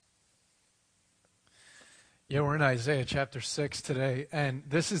Yeah, we're in Isaiah chapter 6 today, and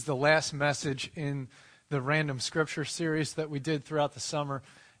this is the last message in the random scripture series that we did throughout the summer.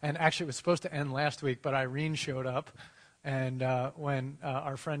 And actually, it was supposed to end last week, but Irene showed up. And when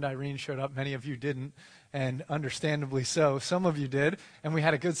our friend Irene showed up, many of you didn't, and understandably so. Some of you did, and we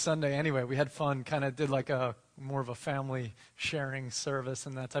had a good Sunday anyway. We had fun, kind of did like a more of a family sharing service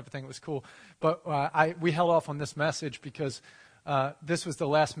and that type of thing. It was cool. But we held off on this message because this was the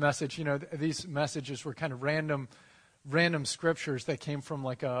last message. You know, these messages were kind of random scriptures that came from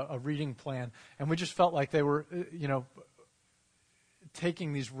like a reading plan. And we just felt like they were,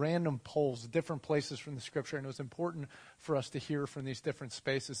 taking these random polls, different places from the scripture, and it was important for us to hear from these different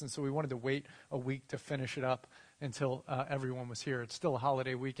spaces. And so we wanted to wait a week to finish it up until everyone was here. It's still a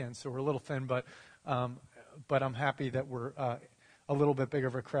holiday weekend, so we're a little thin, but I'm happy that we're a little bit bigger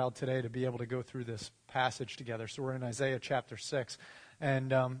of a crowd today to be able to go through this passage together. So we're in Isaiah chapter 6.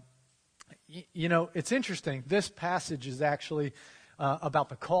 And, it's interesting. This passage is actually about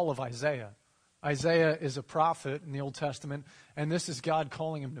the call of Isaiah. Isaiah is a prophet in the Old Testament, and this is God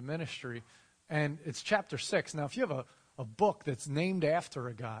calling him to ministry. And it's chapter 6. Now, if you have a book that's named after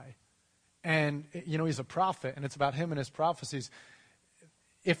a guy, and, he's a prophet, and it's about him and his prophecies,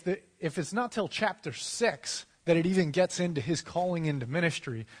 if it's not till chapter 6 that it even gets into his calling into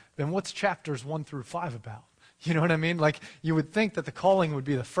ministry, then what's chapters 1 through 5 about? You know what I mean? Like, you would think that the calling would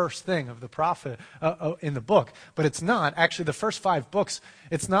be the first thing of the prophet in the book, but it's not. Actually, the first 5 books,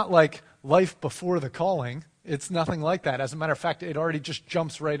 it's not like life before the calling. It's nothing like that. As a matter of fact, it already just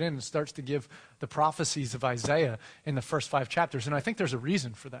jumps right in and starts to give the prophecies of Isaiah in the first 5 chapters, and I think there's a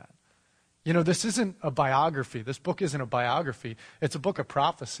reason for that. This isn't a biography. This book isn't a biography. It's a book of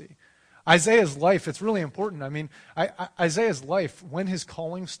prophecy. Isaiah's life, it's really important. I mean, Isaiah's life, when his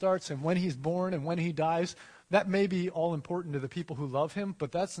calling starts and when he's born and when he dies, that may be all important to the people who love him,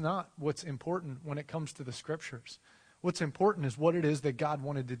 but that's not what's important when it comes to the scriptures. What's important is what it is that God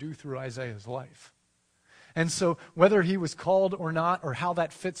wanted to do through Isaiah's life. And so whether he was called or not, or how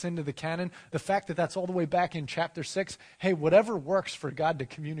that fits into the canon, the fact that that's all the way back in chapter 6, hey, whatever works for God to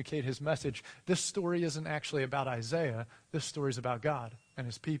communicate his message, this story isn't actually about Isaiah. This story is about God and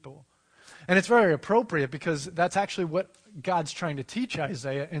his people. And it's very appropriate because that's actually what God's trying to teach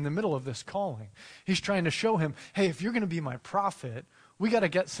Isaiah in the middle of this calling. He's trying to show him, hey, if you're going to be my prophet, we got to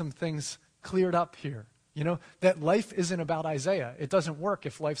get some things cleared up here. That life isn't about Isaiah. It doesn't work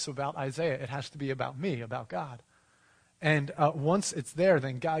if life's about Isaiah. It has to be about me, about God. And once it's there,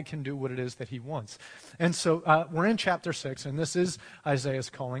 then God can do what it is that he wants. And so we're in chapter 6, and this is Isaiah's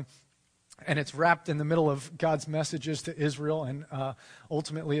calling. And it's wrapped in the middle of God's messages to Israel and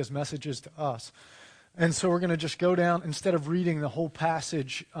ultimately his messages to us. And so we're going to just go down, instead of reading the whole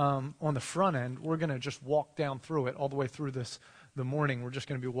passage on the front end, we're going to just walk down through it all the way through the morning. We're just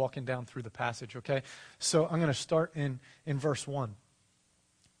going to be walking down through the passage, okay? So I'm going to start in verse 1.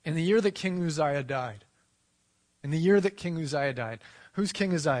 In the year that King Uzziah died. In the year that King Uzziah died. Who's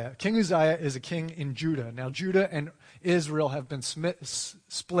King Uzziah? King Uzziah is a king in Judah. Now, Judah and Israel have been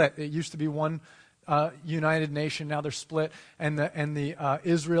split. It used to be one united nation. Now they're split. And the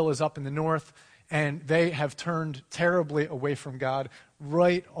Israel is up in the north. And they have turned terribly away from God.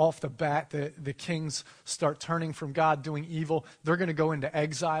 Right off the bat, the kings start turning from God, doing evil. They're going to go into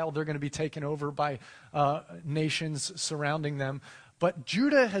exile. They're going to be taken over by nations surrounding them. But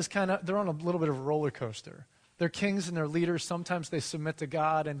Judah they're on a little bit of a roller coaster. Their kings and their leaders, sometimes they submit to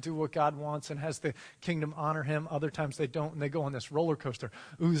God and do what God wants and has the kingdom honor him. Other times they don't, and they go on this roller coaster.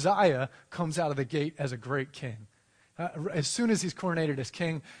 Uzziah comes out of the gate as a great king. As soon as he's coronated as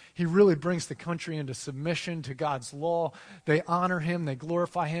king, he really brings the country into submission to God's law. They honor him. They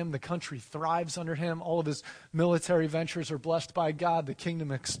glorify him. The country thrives under him. All of his military ventures are blessed by God. The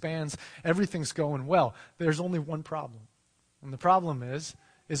kingdom expands. Everything's going well. There's only one problem. And the problem is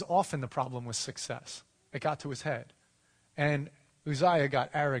often the problem with success. It got to his head. And Uzziah got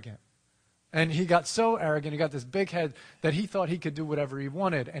arrogant. And he got so arrogant, he got this big head that he thought he could do whatever he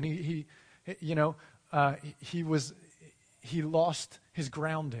wanted. And he lost his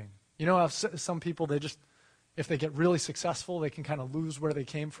grounding. You know how some people, if they get really successful, they can kind of lose where they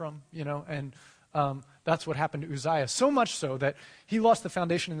came from, and that's what happened to Uzziah. So much so that he lost the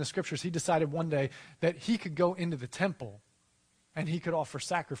foundation in the scriptures. He decided one day that he could go into the temple and he could offer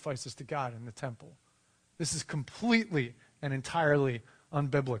sacrifices to God in the temple. This is completely and entirely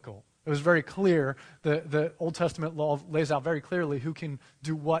unbiblical. It was very clear. The Old Testament law lays out very clearly who can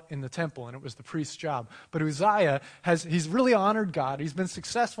do what in the temple, and it was the priest's job. But Uzziah he's really honored God. He's been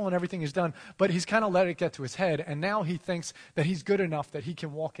successful in everything he's done, but he's kind of let it get to his head, and now he thinks that he's good enough that he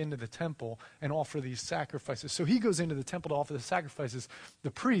can walk into the temple and offer these sacrifices. So he goes into the temple to offer the sacrifices.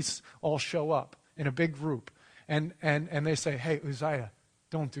 The priests all show up in a big group. and they say, hey, Uzziah,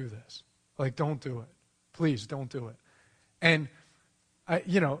 don't do this. Like, don't do it. Please don't do it. And,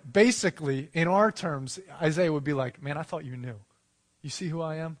 basically, in our terms, Isaiah would be like, man, I thought you knew. You see who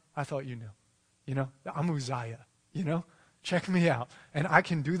I am? I thought you knew. I'm Uzziah, Check me out. And I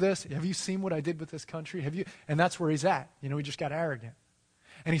can do this. Have you seen what I did with this country? Have you? And that's where he's at. He just got arrogant.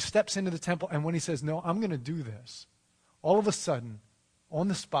 And he steps into the temple, and when he says, no, I'm going to do this, all of a sudden, on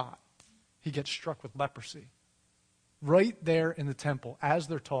the spot, he gets struck with leprosy. Right there in the temple, as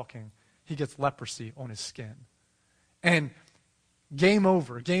they're talking, he gets leprosy on his skin. And game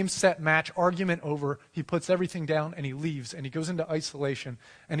over, game, set, match, argument over. He puts everything down and he leaves and he goes into isolation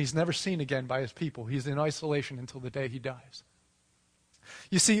and he's never seen again by his people. He's in isolation until the day he dies.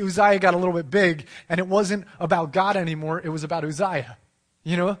 You see, Uzziah got a little bit big and it wasn't about God anymore. It was about Uzziah.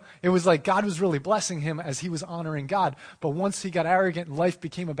 It was like God was really blessing him as he was honoring God. But once he got arrogant and life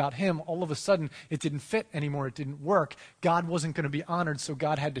became about him, all of a sudden it didn't fit anymore. It didn't work. God wasn't going to be honored, so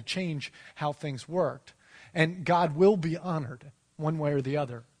God had to change how things worked. And God will be honored one way or the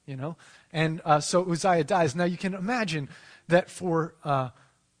other, And so Uzziah dies. Now you can imagine that for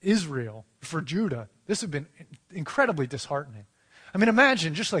Israel, for Judah, this would have been incredibly disheartening. I mean,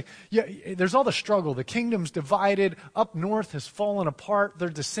 imagine just like, there's all the struggle. The kingdom's divided. Up north has fallen apart. They're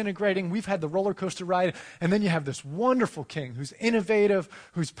disintegrating. We've had the roller coaster ride. And then you have this wonderful king who's innovative,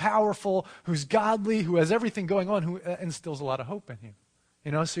 who's powerful, who's godly, who has everything going on, who instills a lot of hope in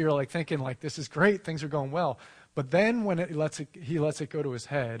you. So you're like thinking like, this is great. Things are going well. But then when he lets it go to his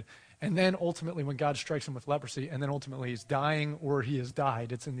head, and then ultimately when God strikes him with leprosy, and then ultimately he's dying or he has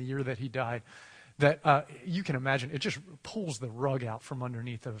died, it's in the year that he died, that you can imagine, it just pulls the rug out from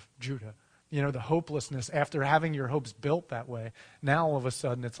underneath of Judah. The hopelessness after having your hopes built that way. Now all of a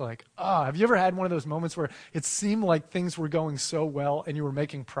sudden it's like, have you ever had one of those moments where it seemed like things were going so well and you were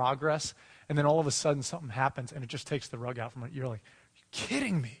making progress, and then all of a sudden something happens and it just takes the rug out from it? You're like,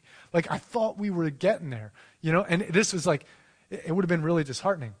 kidding me? Like, I thought we were getting there, And this was like, it would have been really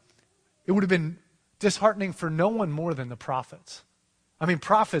disheartening. It would have been disheartening for no one more than the prophets. I mean,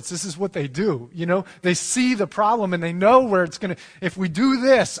 prophets, this is what they do, They see the problem and they know where it's going to, if we do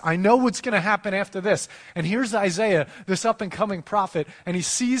this, I know what's going to happen after this. And here's Isaiah, this up-and-coming prophet, and he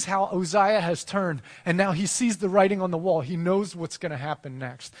sees how Uzziah has turned, and now he sees the writing on the wall. He knows what's going to happen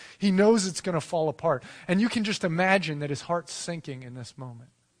next. He knows it's going to fall apart. And you can just imagine that his heart's sinking in this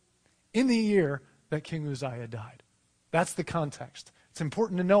moment. In the year that King Uzziah died. That's the context. It's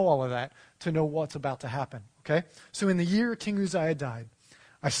important to know all of that to know what's about to happen, okay? So in the year King Uzziah died,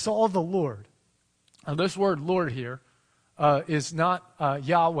 I saw the Lord. Now this word Lord here is not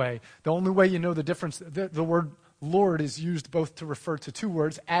Yahweh. The only way you know the difference, the word Lord is used both to refer to two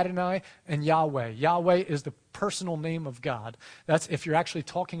words, Adonai and Yahweh. Yahweh is the personal name of God. That's if you're actually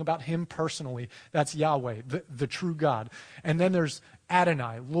talking about him personally, that's Yahweh, the true God. And then there's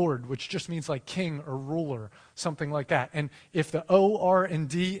Adonai, Lord, which just means like king or ruler, something like that. And if the O, R, and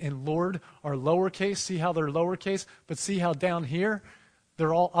D in Lord are lowercase, see how they're lowercase, but see how down here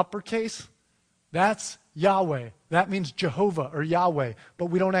they're all uppercase? That's Yahweh. That means Jehovah or Yahweh. But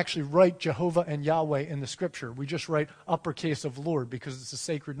we don't actually write Jehovah and Yahweh in the scripture. We just write uppercase of Lord because it's a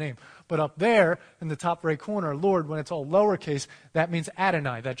sacred name. But up there in the top right corner, Lord, when it's all lowercase, that means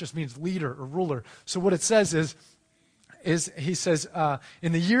Adonai. That just means leader or ruler. So what it says is he says,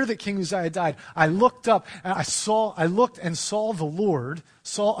 in the year that King Uzziah died, I looked up, and I looked and saw the Lord,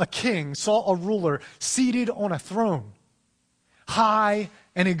 saw a king, saw a ruler seated on a throne, high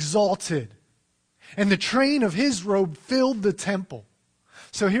and exalted. And the train of his robe filled the temple.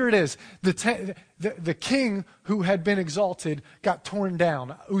 So here it is. The king who had been exalted got torn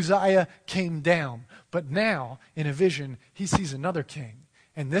down. Uzziah came down. But now, in a vision, he sees another king.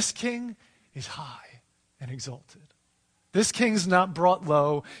 And this king is high and exalted. This king's not brought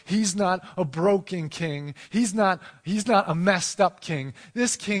low. He's not a broken king. He's not a messed up king.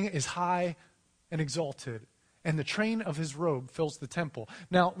 This king is high and exalted. And the train of his robe fills the temple.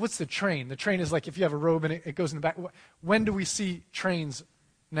 Now, what's the train? The train is like if you have a robe and it goes in the back. When do we see trains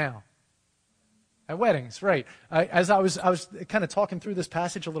now? At weddings, right. As I was kind of talking through this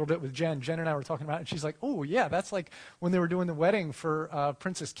passage a little bit with Jen. Jen and I were talking about it, and she's like, oh, yeah, that's like when they were doing the wedding for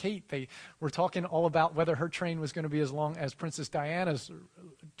Princess Kate. They were talking all about whether her train was going to be as long as Princess Diana's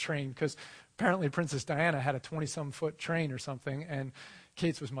train, because apparently Princess Diana had a 20-some foot train or something, and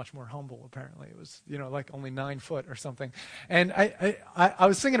Kate's was much more humble, apparently. It was, like only 9 foot or something. And I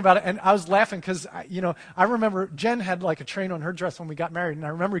was thinking about it, and I was laughing because, I remember Jen had like a train on her dress when we got married, and I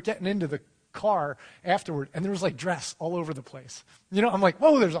remember getting into the car afterward, and there was like dress all over the place. I'm like,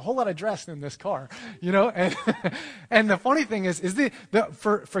 whoa, there's a whole lot of dress in this car, and and the funny thing is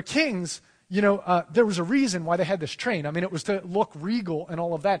for kings, there was a reason why they had this train. I mean, it was to look regal and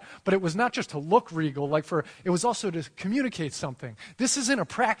all of that, but it was not just to look regal, it was also to communicate something. This isn't a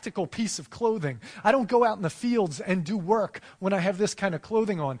practical piece of clothing. I don't go out in the fields and do work when I have this kind of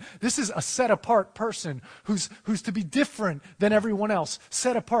clothing on. This is a set-apart person who's to be different than everyone else,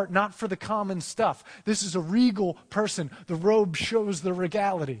 set apart, not for the common stuff. This is a regal person. The robe shows the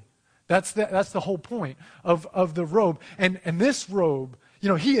regality. That's the whole point of the robe. And this robe,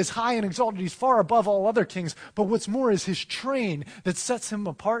 he is high and exalted. He's far above all other kings. But what's more is his train that sets him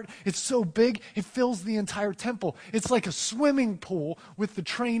apart. It's so big, it fills the entire temple. It's like a swimming pool with the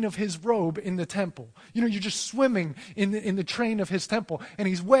train of his robe in the temple. You're just swimming in the train of his temple. And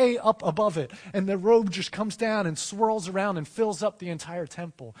he's way up above it. And the robe just comes down and swirls around and fills up the entire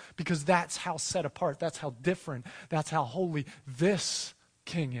temple. Because that's how set apart, that's how different, that's how holy this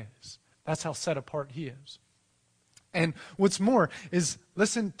king is. That's how set apart he is. And what's more is,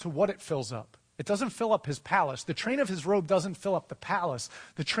 listen to what it fills up. It doesn't fill up his palace. The train of his robe doesn't fill up the palace.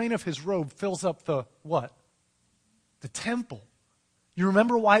 The train of his robe fills up the what? The temple. You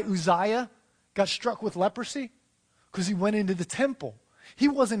remember why Uzziah got struck with leprosy? Because he went into the temple. He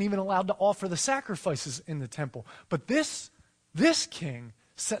wasn't even allowed to offer the sacrifices in the temple. But this king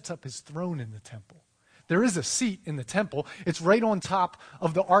sets up his throne in the temple. There is a seat in the temple. It's right on top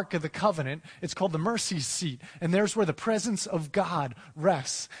of the Ark of the Covenant. It's called the mercy seat. And there's where the presence of God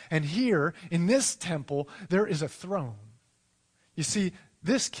rests. And here, in this temple, there is a throne. You see,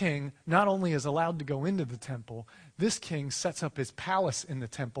 this king not only is allowed to go into the temple, this king sets up his palace in the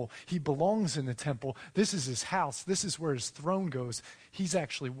temple. He belongs in the temple. This is his house. This is where his throne goes. He's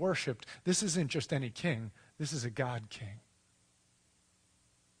actually worshipped. This isn't just any king. This is a God king.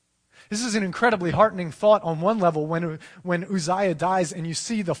 This is an incredibly heartening thought on one level when Uzziah dies and you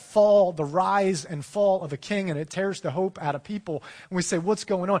see the rise and fall of a king, and it tears the hope out of people. And we say, what's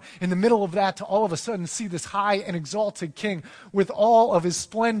going on? In the middle of that, to all of a sudden see this high and exalted king with all of his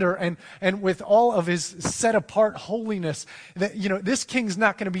splendor and with all of his set-apart holiness. That, this king's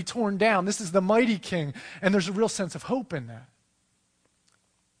not going to be torn down. This is the mighty king. And there's a real sense of hope in that.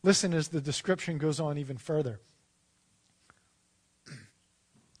 Listen as the description goes on even further.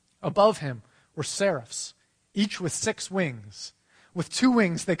 Above him were seraphs, each with 6 wings. With 2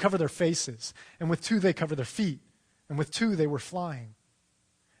 wings they cover their faces, and with 2 they cover their feet, and with 2 they were flying.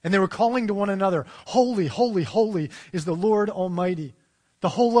 And they were calling to one another, "Holy, holy, holy is the Lord Almighty. The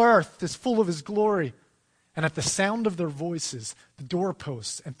whole earth is full of his glory." And at the sound of their voices, the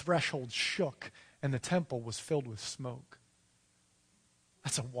doorposts and thresholds shook, and the temple was filled with smoke.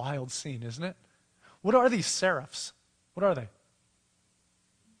 That's a wild scene, isn't it? What are these seraphs? What are they?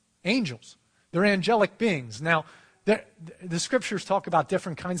 Angels. They're angelic beings. Now, the scriptures talk about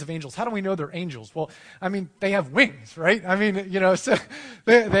different kinds of angels. How do we know they're angels? Well, they have wings, right? So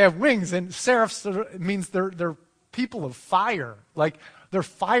they have wings, and seraphs means they're people of fire. Like, they're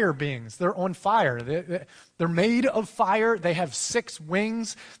fire beings. They're on fire. They're made of fire. They have 6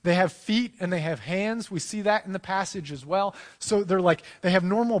 wings. They have feet and they have hands. We see that in the passage as well. So they have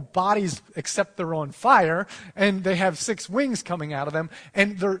normal bodies except they're on fire, and they have 6 wings coming out of them.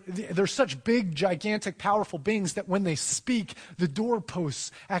 And they're such big, gigantic, powerful beings that when they speak, the doorposts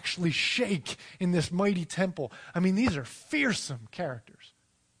actually shake in this mighty temple. These are fearsome characters.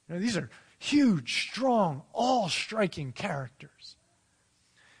 These are huge, strong, awe-striking characters.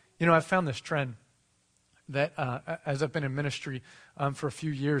 I've found this trend that as I've been in ministry for a few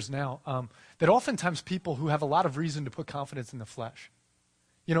years now, that oftentimes people who have a lot of reason to put confidence in the flesh,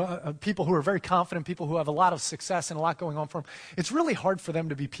 people who are very confident, people who have a lot of success and a lot going on for them, it's really hard for them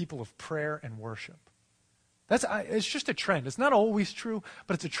to be people of prayer and worship. It's just a trend. It's not always true,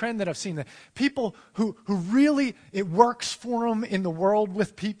 but it's a trend that I've seen, that people who really, it works for them in the world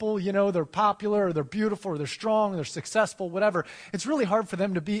with people, they're popular, or they're beautiful, or they're strong, or they're successful, whatever. It's really hard for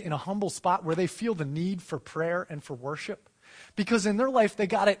them to be in a humble spot where they feel the need for prayer and for worship, because in their life, they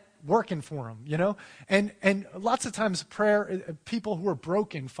got it working for them, And lots of times prayer, people who are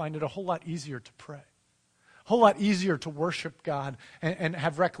broken find it a whole lot easier to pray, a whole lot easier to worship God and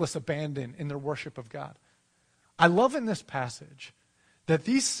have reckless abandon in their worship of God. I love in this passage that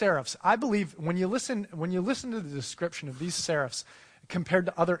these seraphs, I believe, when you listen to the description of these seraphs compared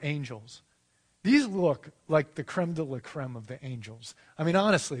to other angels, these look like the creme de la creme of the angels.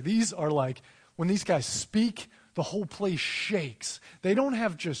 Honestly, these are like, when these guys speak, the whole place shakes. They don't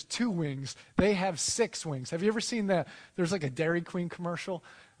have just 2 wings, they have 6 wings. Have you ever seen that? There's like a Dairy Queen commercial,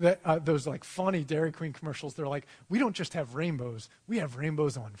 that those like funny Dairy Queen commercials. They're like, we don't just have rainbows, we have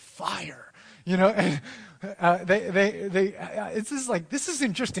rainbows on fire. You know, and it's just like, this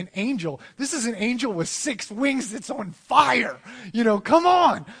isn't just an angel. This is an angel with 6 wings that's on fire. You know, come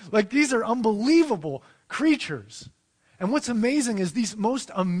on. Like, these are unbelievable creatures. And what's amazing is these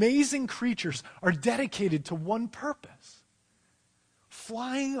most amazing creatures are dedicated to one purpose: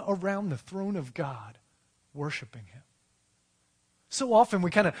 flying around the throne of God, worshiping him. So often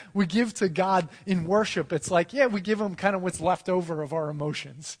we give to God in worship. It's like, yeah, we give him kind of what's left over of our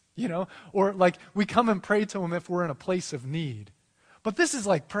emotions, you know, or like we come and pray to him if we're in a place of need. But this is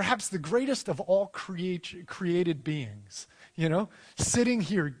like perhaps the greatest of all created beings, you know, sitting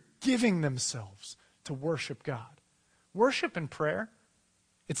here giving themselves to worship God. Worship and prayer,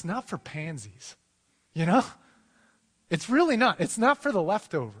 it's not for pansies, you know? It's really not. It's not for the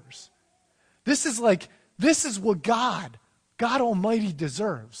leftovers. This is what God Almighty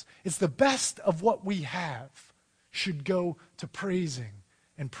deserves. It's the best of what we have should go to praising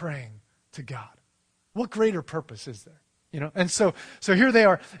and praying to God. What greater purpose is there? You know, and so here they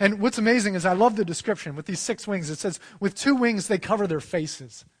are. And what's amazing is I love the description. With these 6 wings, it says, with 2 wings they cover their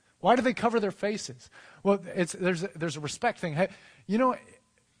faces. Why do they cover their faces? Well, there's a respect thing. Hey, you know,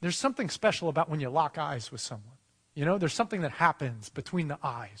 there's something special about when you lock eyes with someone. You know, there's something that happens between the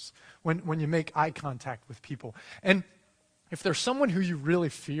eyes when you make eye contact with people. And if there's someone who you really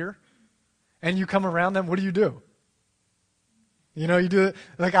fear and you come around them, what do? You know, you do it.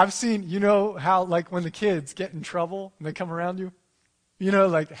 Like I've seen, you know how like when the kids get in trouble and they come around you, you know,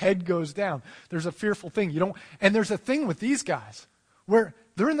 like head goes down. There's a fearful thing. And there's a thing with these guys where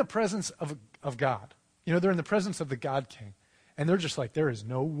they're in the presence of God. You know, they're in the presence of the God King. And they're just like, there is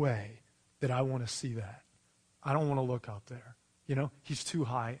no way that I want to see that. I don't want to look up there. You know, he's too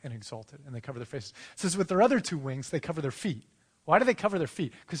high and exalted. And they cover their faces. It says with their other 2 wings, they cover their feet. Why do they cover their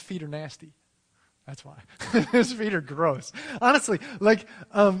feet? Because feet are nasty. That's why. His feet are gross. Honestly, like,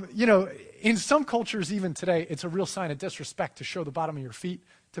 you know, in some cultures even today, it's a real sign of disrespect to show the bottom of your feet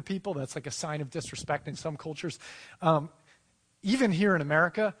to people. That's like a sign of disrespect in some cultures. Even here in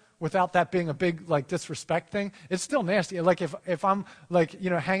America, without that being a big, like, disrespect thing, it's still nasty. Like, if I'm, like,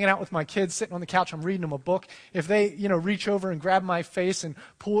 you know, hanging out with my kids, sitting on the couch, I'm reading them a book, if they, you know, reach over and grab my face and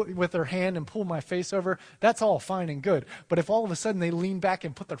pull with their hand and pull my face over, that's all fine and good. But if all of a sudden they lean back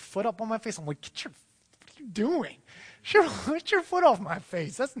and put their foot up on my face, I'm like, what are you doing? Sure, put your foot off my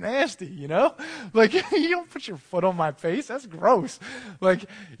face. That's nasty, you know? Like, you don't put your foot on my face. That's gross. Like,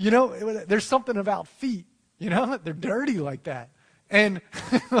 you know, there's something about feet, you know? They're dirty like that. And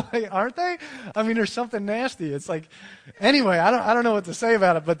like, aren't they? I mean, there's something nasty. It's like, anyway, I don't know what to say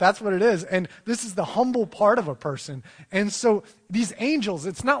about it, but that's what it is. And this is the humble part of a person. And so these angels,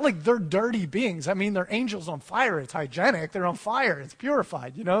 it's not like they're dirty beings. I mean, they're angels on fire. It's hygienic. They're on fire. It's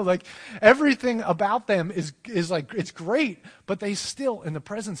purified, you know? Like, everything about them is like, it's great, but they still, in the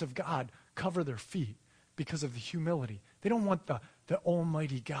presence of God, cover their feet because of the humility. They don't want the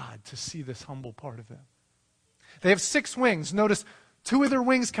Almighty God to see this humble part of them. They have 6 wings. Notice 2 of their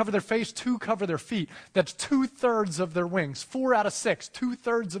wings cover their face, 2 cover their feet. That's 2/3 of their wings. 4 out of 6,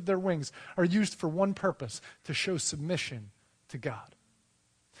 2/3 of their wings are used for one purpose, to show submission to God.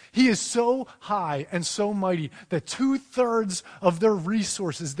 He is so high and so mighty that 2/3 of their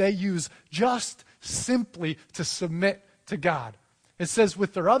resources they use just simply to submit to God. It says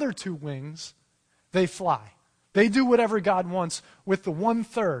with their other 2 wings, they fly. They do whatever God wants with the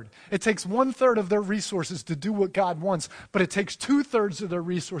 1/3. It takes 1/3 of their resources to do what God wants, but it takes 2/3 of their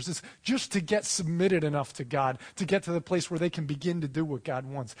resources just to get submitted enough to God, to get to the place where they can begin to do what God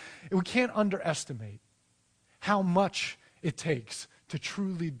wants. And we can't underestimate how much it takes to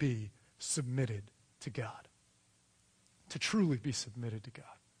truly be submitted to God. To truly be submitted to God.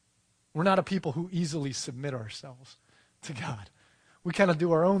 We're not a people who easily submit ourselves to God. We kind of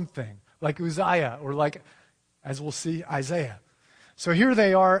do our own thing, like Uzziah or like, as we'll see, Isaiah. So here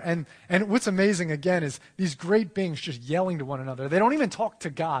they are, and what's amazing, again, is these great beings just yelling to one another. They don't even talk to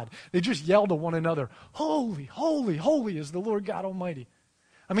God. They just yell to one another, holy, holy, holy is the Lord God Almighty.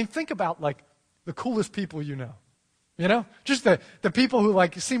 I mean, think about, like, the coolest people you know. You know? Just the people who,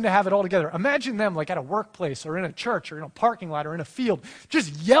 like, seem to have it all together. Imagine them, like, at a workplace or in a church or in a parking lot or in a field,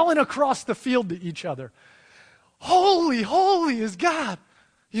 just yelling across the field to each other. Holy, holy is God.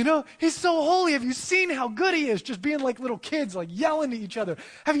 You know, he's so holy. Have you seen how good he is? Just being like little kids, like yelling to each other.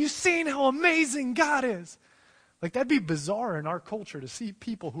 Have you seen how amazing God is? Like, that'd be bizarre in our culture to see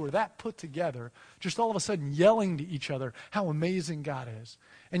people who are that put together just all of a sudden yelling to each other how amazing God is.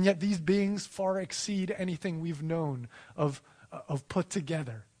 And yet these beings far exceed anything we've known of put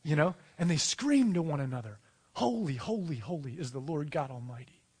together, you know? And they scream to one another, holy, holy, holy is the Lord God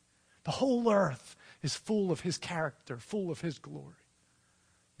Almighty. The whole earth is full of his character, full of his glory.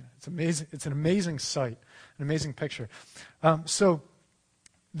 It's amazing. It's an amazing sight, an amazing picture. So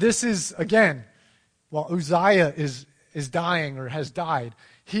this is, again, while Uzziah is dying or has died,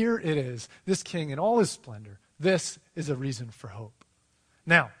 here it is, this king in all his splendor. This is a reason for hope.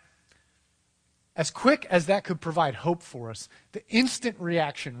 Now, as quick as that could provide hope for us, the instant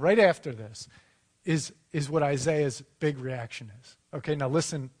reaction right after this is what Isaiah's big reaction is. Okay, now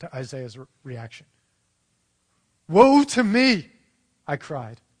listen to Isaiah's reaction. Woe to me, I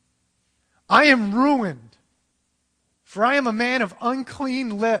cried. I am ruined, for I am a man of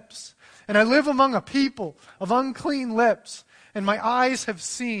unclean lips, and I live among a people of unclean lips, and my eyes have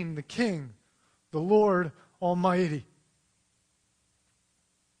seen the King, the Lord Almighty.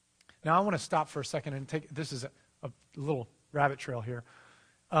 Now I want to stop for a second and this is a little rabbit trail here.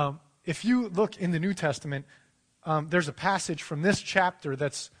 If you look in the New Testament, there's a passage from this chapter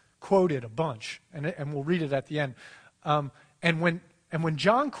that's quoted a bunch, and we'll read it at the end. And when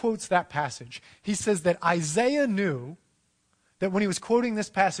John quotes that passage, he says that Isaiah knew that when he was quoting this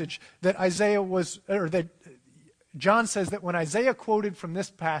passage, that John says that when Isaiah quoted from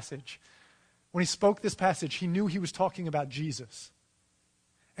this passage, when he spoke this passage, he knew he was talking about Jesus.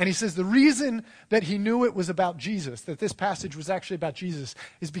 And he says the reason that he knew it was about Jesus, that this passage was actually about Jesus,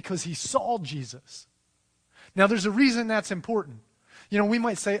 is because he saw Jesus. Now, there's a reason that's important. You know, we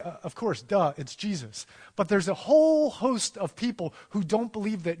might say, of course, duh, it's Jesus. But there's a whole host of people who don't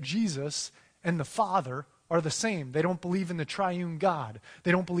believe that Jesus and the Father are the same. They don't believe in the triune God.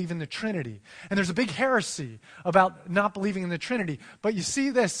 They don't believe in the Trinity. And there's a big heresy about not believing in the Trinity. But you see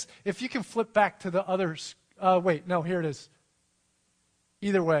this, if you can flip back to the others. Here it is.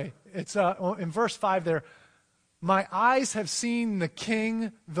 Either way, it's in verse 5 there. My eyes have seen the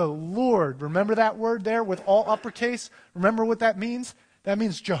King, the Lord. Remember that word there with all uppercase? Remember what that means? That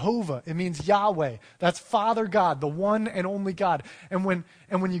means Jehovah. It means Yahweh. That's Father God, the one and only God. And when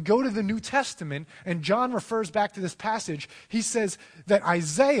you go to the New Testament, and John refers back to this passage, he says that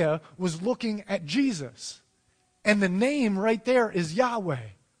Isaiah was looking at Jesus. And the name right there is Yahweh.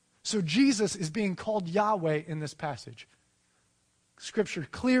 So Jesus is being called Yahweh in this passage. Scripture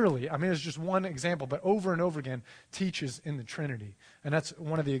clearly, it's just one example, but over and over again teaches in the Trinity. And that's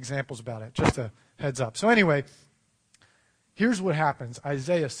one of the examples about it, just a heads up. So anyway, here's what happens.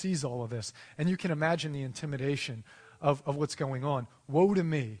 Isaiah sees all of this, and you can imagine the intimidation of what's going on. Woe to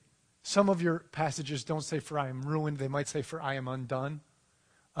me. Some of your passages don't say, for I am ruined. They might say, for I am undone.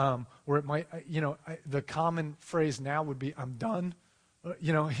 Or it might, the common phrase now would be, I'm done.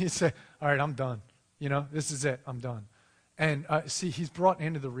 He'd say, all right, I'm done. This is it. I'm done. And he's brought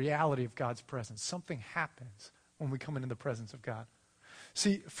into the reality of God's presence. Something happens when we come into the presence of God.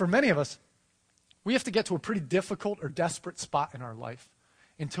 See, for many of us, we have to get to a pretty difficult or desperate spot in our life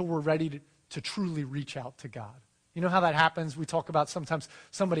until we're ready to truly reach out to God. You know how that happens? We talk about sometimes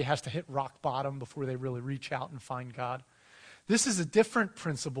somebody has to hit rock bottom before they really reach out and find God. This is a different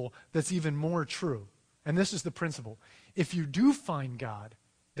principle that's even more true. And this is the principle. If you do find God,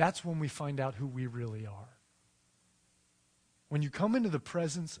 that's when we find out who we really are. When you come into the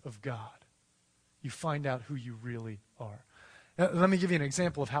presence of God, you find out who you really are. Now, let me give you an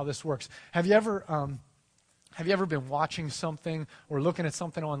example of how this works. Have you ever been watching something or looking at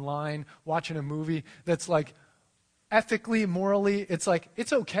something online, watching a movie that's like ethically, morally, it's like,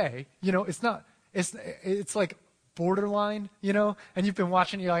 it's okay. It's like borderline, and you've been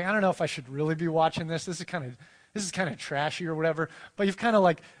watching, you're like, I don't know if I should really be watching this. This is kind of trashy or whatever. But you've kind of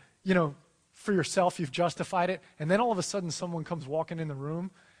like, for yourself, you've justified it, and then all of a sudden someone comes walking in the room,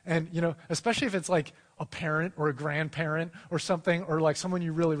 and, especially if it's like a parent or a grandparent or something, or like someone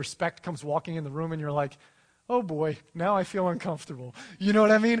you really respect comes walking in the room, and you're like, oh boy, now I feel uncomfortable. You know what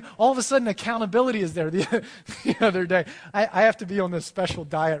I mean? All of a sudden accountability is there. The other day, I have to be on this special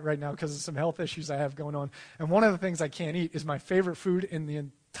diet right now because of some health issues I have going on, and one of the things I can't eat is my favorite food in the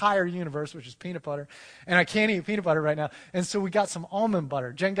entire universe, which is peanut butter, and I can't eat peanut butter right now, and so we got some almond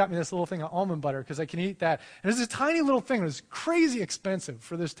butter. Jen got me this little thing of almond butter because I can eat that, and it's a tiny little thing. It was crazy expensive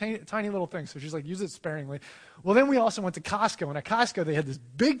for this tiny little thing, so she's like, use it sparingly. Well, then we also went to Costco, and at Costco they had this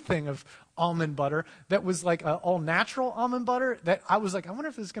big thing of almond butter that was like all-natural almond butter that I was like, I wonder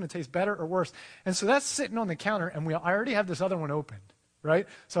if this is going to taste better or worse, and so that's sitting on the counter, and I already have this other one opened. right?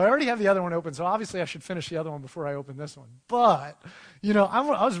 So I already have the other one open, so obviously I should finish the other one before I open this one. But, I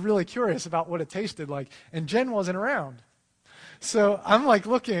was really curious about what it tasted like, and Jen wasn't around. So I'm like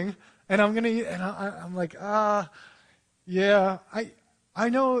looking, and I'm going to eat, and I'm like, yeah, I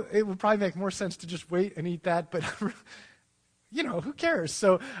know it would probably make more sense to just wait and eat that, but who cares?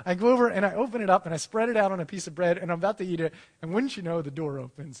 So I go over and I open it up and I spread it out on a piece of bread and I'm about to eat it. And wouldn't you know, the door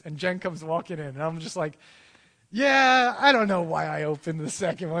opens and Jen comes walking in. And I'm just like, yeah, I don't know why I opened the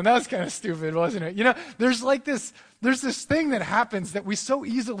second one. That was kind of stupid, wasn't it? There's this thing that happens that we so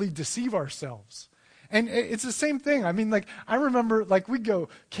easily deceive ourselves. And it's the same thing. I mean, I remember, we'd go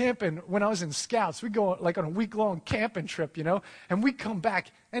camping when I was in Scouts. We'd go, on a week-long camping trip, and we'd come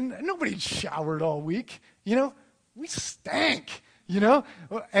back, and nobody had showered all week, We stank,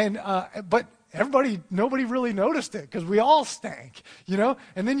 but nobody really noticed it because we all stank,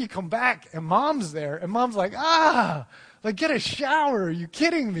 And then you come back, and Mom's there, and Mom's like, get a shower. Are you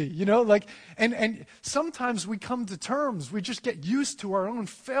kidding me? And sometimes we come to terms. We just get used to our own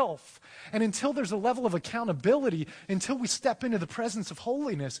filth. And until there's a level of accountability, until we step into the presence of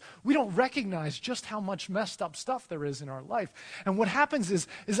holiness, we don't recognize just how much messed up stuff there is in our life. And what happens is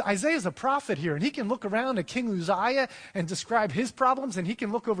Isaiah's a prophet here, and he can look around at King Uzziah and describe his problems, and he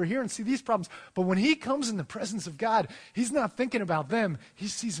can look over here and see these problems. But when he comes in the presence of God, he's not thinking about them. He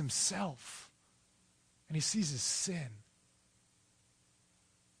sees himself, and he sees his sin.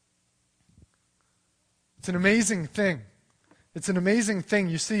 It's an amazing thing. It's an amazing thing.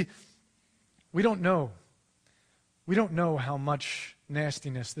 You see, we don't know. We don't know how much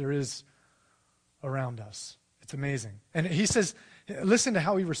nastiness there is around us. It's amazing. And he says, listen to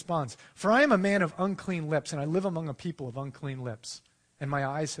how he responds. For I am a man of unclean lips, and I live among a people of unclean lips. And my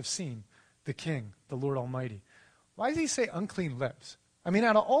eyes have seen the King, the Lord Almighty. Why does he say unclean lips? I mean,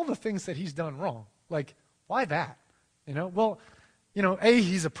 out of all the things that he's done wrong, why that? Well,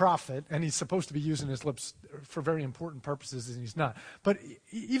 he's a prophet, and he's supposed to be using his lips for very important purposes, and he's not. But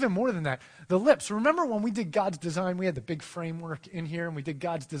even more than that, the lips. Remember when we did God's design, we had the big framework in here, and we did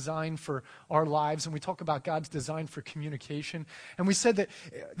God's design for our lives, and we talk about God's design for communication. And we said that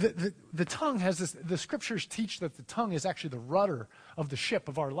the tongue has this, the scriptures teach that the tongue is actually the rudder of the ship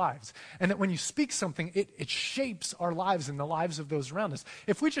of our lives. And that when you speak something, it shapes our lives and the lives of those around us.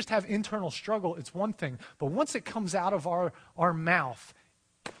 If we just have internal struggle, it's one thing. But once it comes out of our mouth,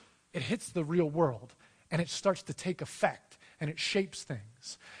 it hits the real world. And it starts to take effect, and it shapes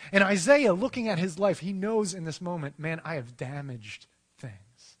things. And Isaiah, looking at his life, he knows in this moment, man, I have damaged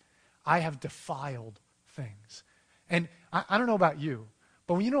things. I have defiled things. And I don't know about you,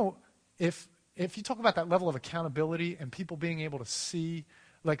 but if you talk about that level of accountability and people being able to see,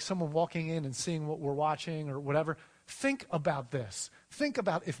 someone walking in and seeing what we're watching or whatever, think about this. Think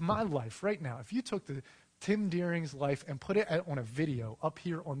about if my life right now, if you took Tim Deering's life and put it on a video up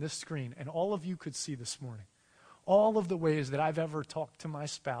here on this screen, and all of you could see this morning all of the ways that I've ever talked to my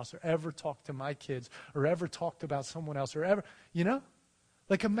spouse or ever talked to my kids or ever talked about someone else or ever,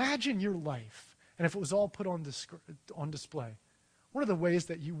 imagine your life, and if it was all put on display, what are the ways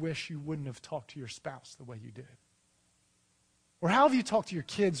that you wish you wouldn't have talked to your spouse the way you did? Or how have you talked to your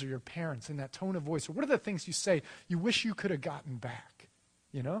kids or your parents in that tone of voice? Or what are the things you say you wish you could have gotten back?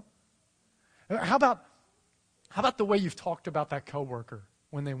 How about the way you've talked about that coworker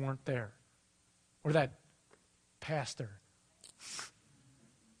when they weren't there? Or that pastor?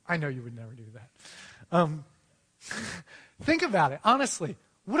 I know you would never do that. Think about it. Honestly,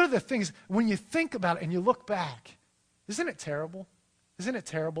 what are the things, when you think about it and you look back, isn't it terrible? Isn't it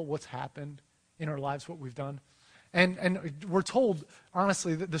terrible what's happened in our lives, what we've done? And we're told,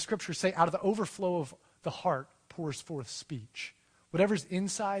 honestly, that the scriptures say out of the overflow of the heart pours forth speech. Whatever's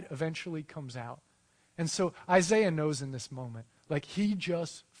inside eventually comes out. And so Isaiah knows in this moment, he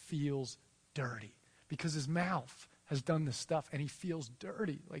just feels dirty because his mouth has done this stuff and he feels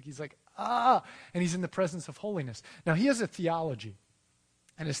dirty. He's and he's in the presence of holiness. Now, he has a theology,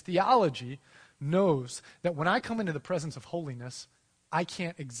 and his theology knows that when I come into the presence of holiness, I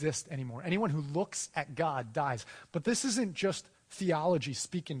can't exist anymore. Anyone who looks at God dies. But this isn't just theology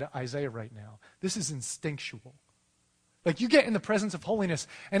speaking to Isaiah right now. This is instinctual. You get in the presence of holiness,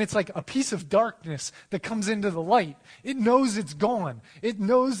 and it's like a piece of darkness that comes into the light. It knows it's gone. It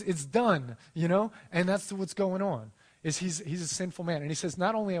knows it's done, And that's what's going on, is he's a sinful man. And he says,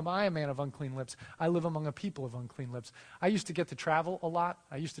 not only am I a man of unclean lips, I live among a people of unclean lips. I used to get to travel a lot.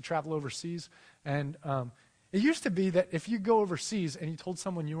 I used to travel overseas. And it used to be that if you go overseas and you told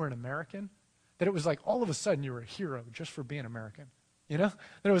someone you were an American, that it was all of a sudden you were a hero just for being American. That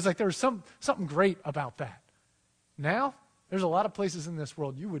it was there was something great about that. Now, there's a lot of places in this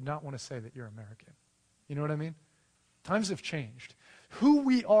world you would not want to say that you're American. You know what I mean? Times have changed. who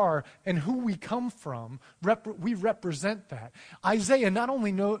we are and who we come from, we represent that. Isaiah not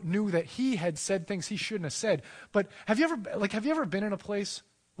only knew that he had said things he shouldn't have said, but have you ever been in a place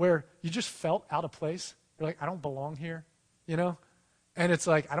where you just felt out of place? You're like, I don't belong here, you know? And it's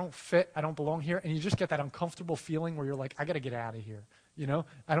like, I don't fit, I don't belong here. And you just get that uncomfortable feeling where you're like, I got to get out of here, you know?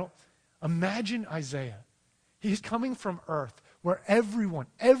 Imagine Isaiah. He's coming from earth where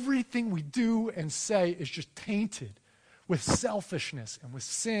everything we do and say is just tainted with selfishness and with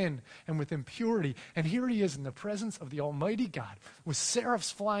sin and with impurity. And here he is in the presence of the Almighty God with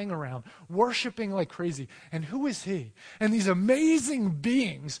seraphs flying around, worshiping like crazy. And who is he? And these amazing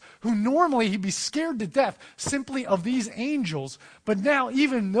beings who normally he'd be scared to death simply of these angels, but now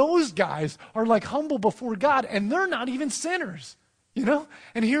even those guys are like humble before God, and they're not even sinners. You know?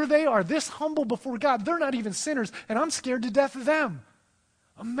 And here they are, this humble before God. They're not even sinners, and I'm scared to death of them.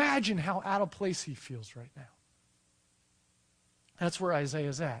 Imagine how out of place he feels right now. That's where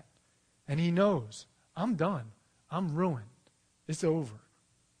Isaiah's at. And he knows, I'm done. I'm ruined. It's over.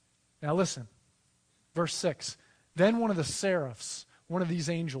 Now listen, verse 6. Then one of the seraphs, one of these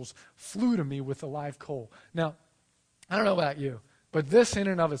angels, flew to me with a live coal. Now, I don't know about you, but this in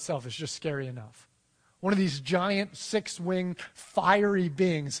and of itself is just scary enough. One of these giant, six-winged, fiery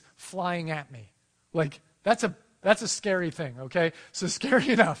beings flying at me. Like, that's a scary thing, okay? So scary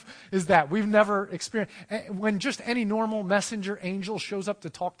enough is that. We've never experienced. When just any normal messenger angel shows up to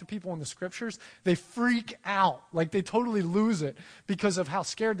talk to people in the scriptures, they freak out. Like, they totally lose it because of how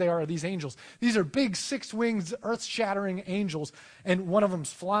scared they are of these angels. These are big, six-winged, earth-shattering angels, and one of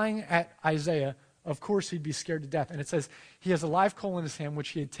them's flying at Isaiah. Of course, he'd be scared to death. And it says, he has a live coal in his hand, which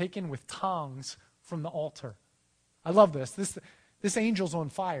he had taken with tongs from the altar. I love this. This angel's on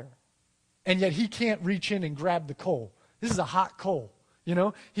fire. And yet he can't reach in and grab the coal. This is a hot coal, you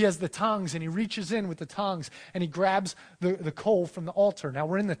know? He has the tongs, and he reaches in with the tongs, and he grabs the coal from the altar. Now,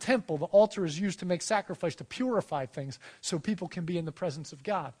 we're in the temple. The altar is used to make sacrifice, to purify things, so people can be in the presence of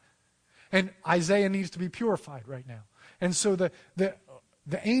God. And Isaiah needs to be purified right now. And so the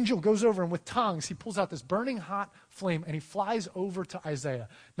angel goes over, and with tongs, he pulls out this burning hot flame, and he flies over to Isaiah.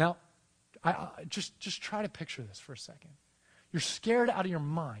 Now, just try to picture this for a second. You're scared out of your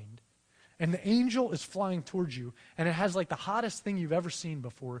mind, and the angel is flying towards you, and it has like the hottest thing you've ever seen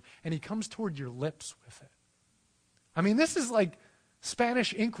before, and he comes toward your lips with it. I mean, this is like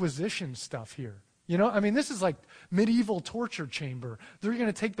Spanish Inquisition stuff here. You know, I mean, this is like medieval torture chamber. They're going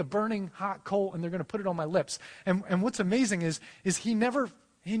to take the burning hot coal, and they're going to put it on my lips. And what's amazing is he never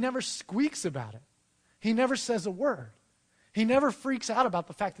squeaks about it. He never says a word. He never freaks out about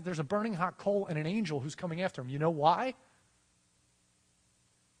the fact that there's a burning hot coal and an angel who's coming after him. You know why?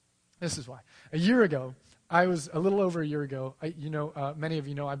 This is why. A little over a year ago, many of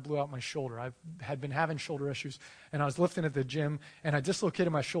you know I blew out my shoulder. I had been having shoulder issues, and I was lifting at the gym, and I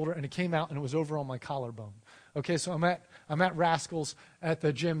dislocated my shoulder, and it came out, and it was over on my collarbone. Okay, so I'm at Rascals at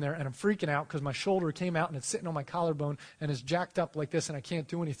the gym there, and I'm freaking out because my shoulder came out, and it's sitting on my collarbone, and it's jacked up like this, and I can't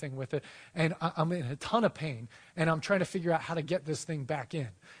do anything with it. And I'm in a ton of pain, and I'm trying to figure out how to get this thing back in.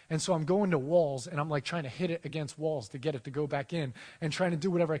 And so I'm going to walls, and I'm like trying to hit it against walls to get it to go back in, and trying to do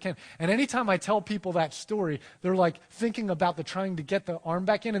whatever I can. And anytime I tell people that story, they're like thinking about trying to get the arm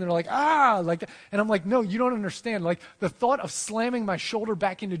back in, and they're like, like that. And I'm like, no, you don't understand. Like, the thought of slamming my shoulder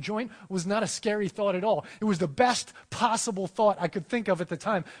back into joint was not a scary thought at all. It was the best possible thought I could think of at the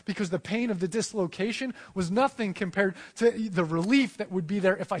time, because the pain of the dislocation was nothing compared to the relief that would be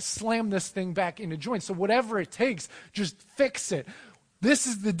there if I slammed this thing back into joint. So whatever it takes, just fix it. This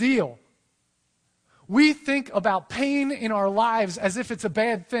is the deal. We think about pain in our lives as if it's a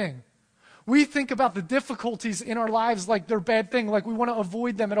bad thing. We think about the difficulties in our lives like they're a bad thing, like we want to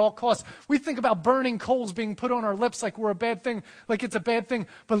avoid them at all costs. We think about burning coals being put on our lips like we're a bad thing, like it's a bad thing.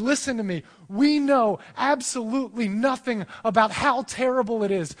 But listen to me. We know absolutely nothing about how terrible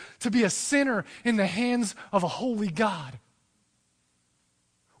it is to be a sinner in the hands of a holy God.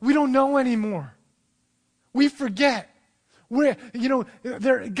 We don't know anymore. We forget.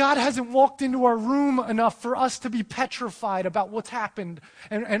 God hasn't walked into our room enough for us to be petrified about what's happened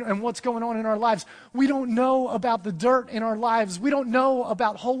and what's going on in our lives. We don't know about the dirt in our lives. We don't know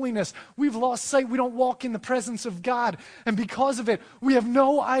about holiness. We've lost sight. We don't walk in the presence of God. And because of it, we have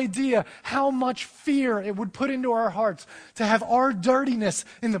no idea how much fear it would put into our hearts to have our dirtiness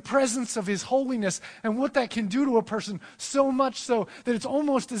in the presence of His holiness, and what that can do to a person, so much so that it's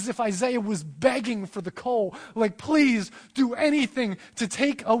almost as if Isaiah was begging for the coal. Like, please, do anything to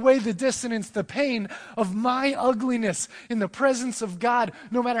take away the dissonance, the pain of my ugliness in the presence of God.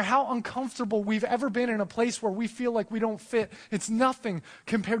 No matter how uncomfortable we've ever been in a place where we feel like we don't fit, it's nothing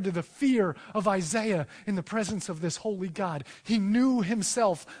compared to the fear of Isaiah in the presence of this holy God. He knew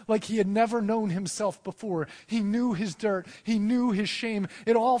himself like he had never known himself before. He knew his dirt. He knew his shame.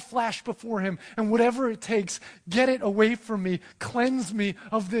 It all flashed before him. And whatever it takes, get it away from me. Cleanse me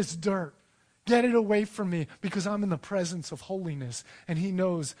of this dirt. Get it away from me because I'm in the presence of holiness. And he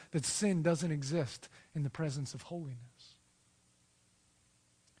knows that sin doesn't exist in the presence of holiness.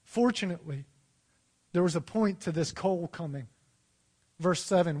 Fortunately, there was a point to this coal coming. Verse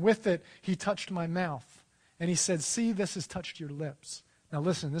 7, with it, he touched my mouth. And he said, see, this has touched your lips. Now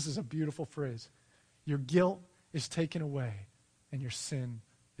listen, this is a beautiful phrase. Your guilt is taken away and your sin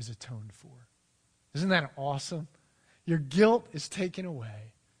is atoned for. Isn't that awesome? Your guilt is taken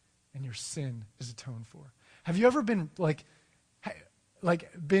away and your sin is atoned for. Have you ever been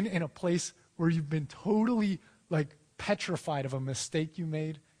been in a place where you've been totally petrified of a mistake you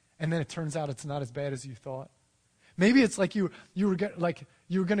made, and then it turns out it's not as bad as you thought? Maybe it's like you were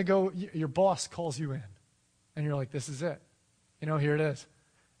going to go. Your boss calls you in, and you're like, "This is it, here it is,"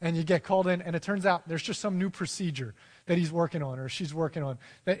 and you get called in, and it turns out there's just some new procedure that he's working on or she's working on.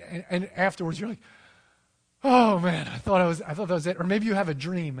 And afterwards, you're like, oh man, I thought that was it. Or maybe you have a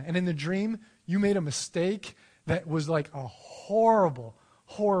dream, and in the dream, you made a mistake that was like a horrible,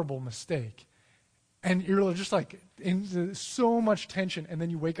 horrible mistake. And you're just in so much tension, and then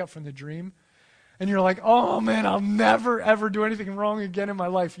you wake up from the dream, and you're like, oh man, I'll never, ever do anything wrong again in my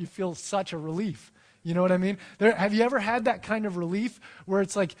life. You feel such a relief. You know what I mean? Have you ever had that kind of relief where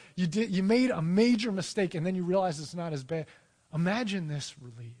it's like you made a major mistake, and then you realize it's not as bad? Imagine this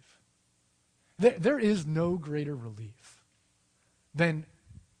relief. There is no greater relief than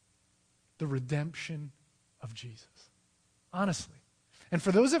the redemption of Jesus. Honestly. And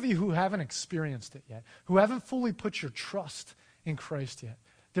for those of you who haven't experienced it yet, who haven't fully put your trust in Christ yet,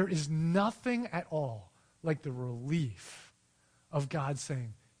 there is nothing at all like the relief of God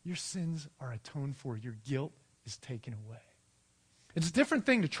saying, your sins are atoned for, your guilt is taken away. It's a different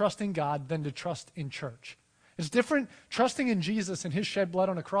thing to trust in God than to trust in church. It's different trusting in Jesus and his shed blood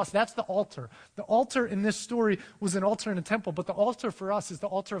on a cross. That's the altar. The altar in this story was an altar in a temple, but the altar for us is the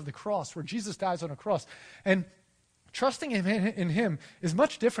altar of the cross where Jesus dies on a cross. And trusting in him is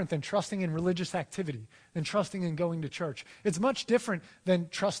much different than trusting in religious activity, than trusting in going to church. It's much different than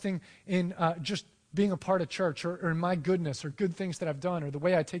trusting in just being a part of church or in my goodness or good things that I've done or the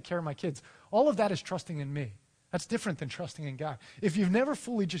way I take care of my kids. All of that is trusting in me. That's different than trusting in God. If you've never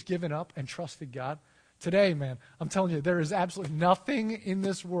fully just given up and trusted God, today, man, I'm telling you, there is absolutely nothing in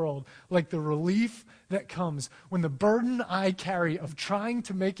this world like the relief that comes when the burden I carry of trying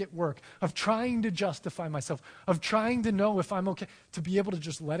to make it work, of trying to justify myself, of trying to know if I'm okay, to be able to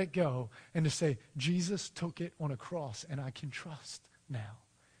just let it go and to say, Jesus took it on a cross and I can trust now.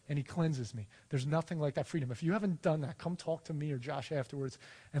 And he cleanses me. There's nothing like that freedom. If you haven't done that, come talk to me or Josh afterwards,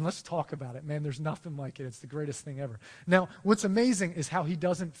 and let's talk about it. Man, there's nothing like it. It's the greatest thing ever. Now, what's amazing is how he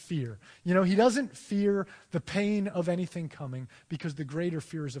doesn't fear. He doesn't fear the pain of anything coming because the greater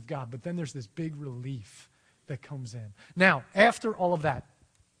fear is of God. But then there's this big relief that comes in. Now, after all of that,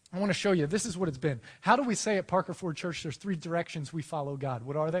 I want to show you, this is what it's been. How do we say at Parker Ford Church there's 3 directions we follow God?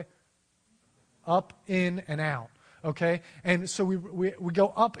 What are they? Up, in, and out. Okay? And so we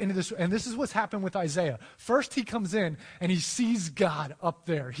go up into this, and this is what's happened with Isaiah. First, he comes in, and he sees God up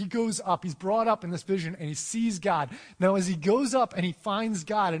there. He goes up. He's brought up in this vision, and he sees God. Now, as he goes up, and he finds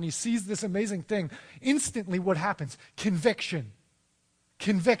God, and he sees this amazing thing, instantly what happens? Conviction.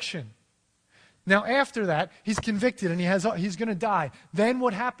 Conviction. Now, after that, he's convicted, and he's going to die. Then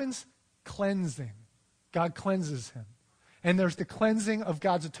what happens? Cleansing. God cleanses him. And there's the cleansing of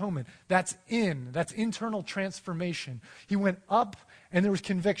God's atonement. That's internal transformation. He went up and there was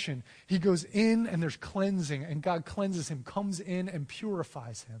conviction. He goes in and there's cleansing and God cleanses him, comes in and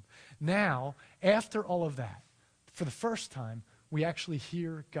purifies him. Now, after all of that, for the first time, we actually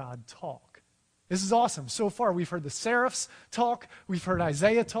hear God talk. This is awesome. So far, we've heard the seraphs talk, we've heard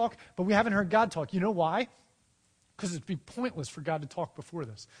Isaiah talk, but we haven't heard God talk. You know why? Because it'd be pointless for God to talk before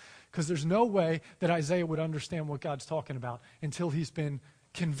this. Because there's no way that Isaiah would understand what God's talking about until he's been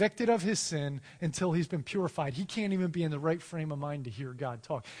convicted of his sin, until he's been purified. He can't even be in the right frame of mind to hear God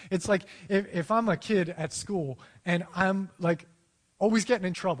talk. It's like if I'm a kid at school and I'm always getting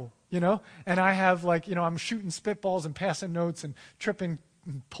in trouble, and I have I'm shooting spitballs and passing notes and tripping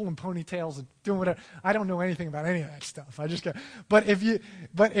and pulling ponytails and doing whatever. I don't know anything about any of that stuff. But if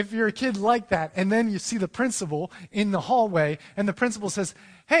you're a kid like that, and then you see the principal in the hallway, and the principal says,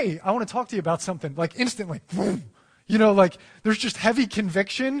 "Hey, I want to talk to you about something," instantly, boom, You know, like there's just heavy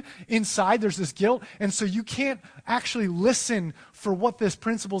conviction inside. There's this guilt. And so you can't actually listen for what this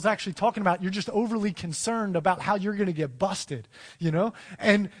principle is actually talking about. You're just overly concerned about how you're going to get busted, you know?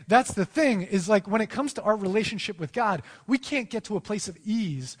 And that's the thing is like when it comes to our relationship with God, we can't get to a place of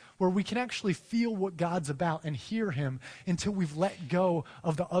ease where we can actually feel what God's about and hear him until we've let go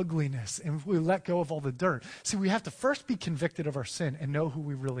of the ugliness and we let go of all the dirt. See, we have to first be convicted of our sin and know who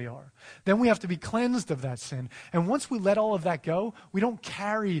we really are. Then we have to be cleansed of that sin. And once we let all of that go, we don't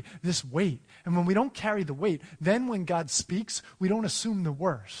carry this weight. And when we don't carry the weight, then when God speaks, we don't assume the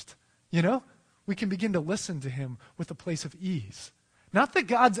worst. You know? We can begin to listen to him with a place of ease. Not that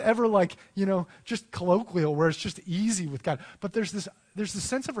God's ever like, you know, just colloquial where it's just easy with God. But there's this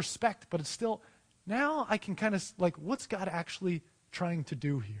sense of respect, but it's still, now I can kind of like, what's God actually trying to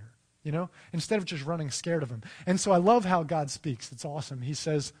do here? You know? Instead of just running scared of him. And so I love how God speaks. It's awesome. He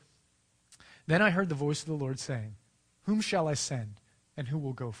says, "Then I heard the voice of the Lord saying, 'Whom shall I send, and who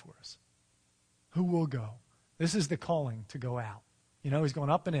will go for us?'" Who will go? This is the calling to go out. You know, he's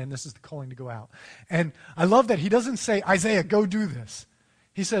going up and in. This is the calling to go out. And I love that he doesn't say, "Isaiah, go do this."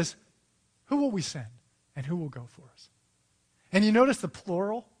 He says, "Who will we send, and who will go for us?" And you notice the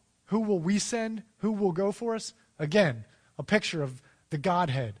plural, who will we send, who will go for us? Again, a picture of the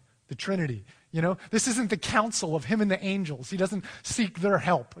Godhead, the Trinity. You know, this isn't the council of him and the angels. He doesn't seek their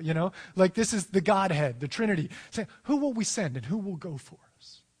help, you know. Like this is the Godhead, the Trinity. Saying, who will we send and who will go for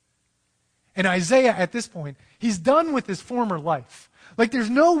us? And Isaiah at this point, he's done with his former life. Like there's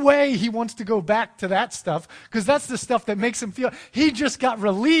no way he wants to go back to that stuff because that's the stuff that makes him feel, he just got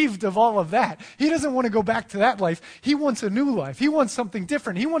relieved of all of that. He doesn't want to go back to that life. He wants a new life. He wants something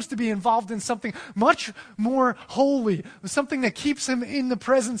different. He wants to be involved in something much more holy, something that keeps him in the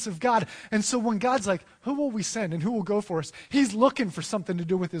presence of God. And so when God's like, who will we send and who will go for us? He's looking for something to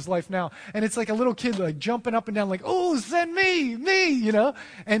do with his life now. And it's like a little kid like jumping up and down like, oh, send me, you know?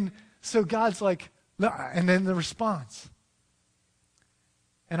 And so God's like, and then the response.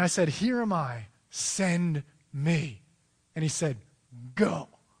 And I said, "Here am I, send me." And he said, "Go.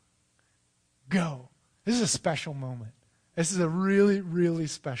 Go." This is a special moment. This is a really, really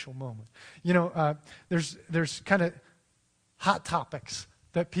special moment. You know, there's kind of hot topics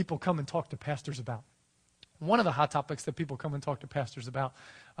that people come and talk to pastors about. One of the hot topics that people come and talk to pastors about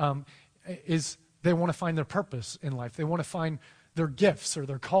is they want to find their purpose in life. They want to find their gifts or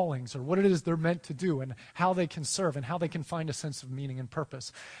their callings or what it is they're meant to do and how they can serve and how they can find a sense of meaning and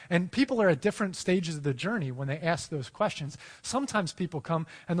purpose. And people are at different stages of the journey when they ask those questions. Sometimes people come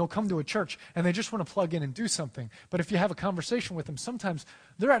and they'll come to a church and they just want to plug in and do something. But if you have a conversation with them, sometimes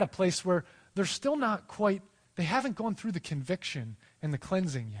they're at a place where they're still not quite, they haven't gone through the conviction and the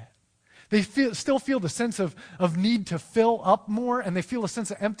cleansing yet. They still feel the sense of need to fill up more, and they feel a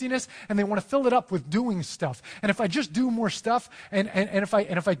sense of emptiness, and they want to fill it up with doing stuff. And if I just do more stuff, and if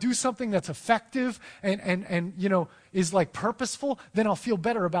I do something that's effective and you know is like purposeful, then I'll feel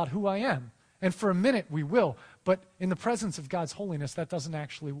better about who I am. And for a minute we will, but in the presence of God's holiness, that doesn't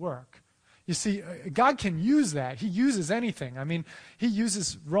actually work. You see, God can use that. He uses anything. I mean, he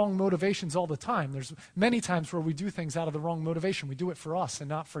uses wrong motivations all the time. There's many times where we do things out of the wrong motivation. We do it for us and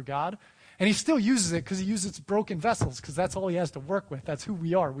not for God. And he still uses it because he uses broken vessels because that's all he has to work with. That's who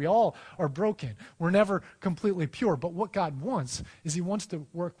we are. We all are broken. We're never completely pure. But what God wants is he wants to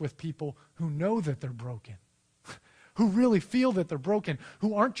work with people who know that they're broken, who really feel that they're broken,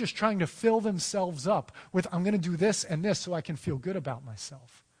 who aren't just trying to fill themselves up with, I'm going to do this and this so I can feel good about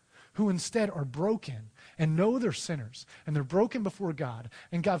myself, who instead are broken and know they're sinners and they're broken before God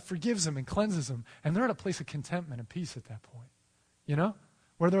and God forgives them and cleanses them and they're at a place of contentment and peace at that point, you know?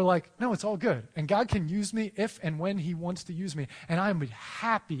 Where they're like, no, it's all good. And God can use me if and when he wants to use me. And I'm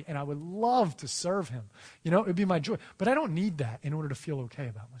happy and I would love to serve him. You know, it would be my joy. But I don't need that in order to feel okay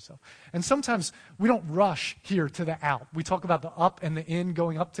about myself. And sometimes we don't rush here to the out. We talk about the up and the in,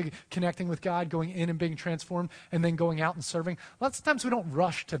 going up to connecting with God, going in and being transformed, and then going out and serving. Lots of times we don't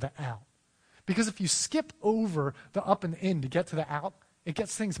rush to the out. Because if you skip over the up and the in to get to the out, it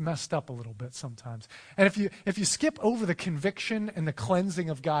gets things messed up a little bit sometimes. And if you skip over the conviction and the cleansing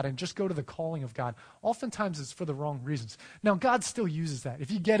of God and just go to the calling of God, oftentimes it's for the wrong reasons. Now, God still uses that.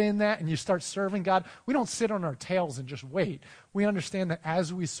 If you get in that and you start serving God, we don't sit on our tails and just wait. We understand that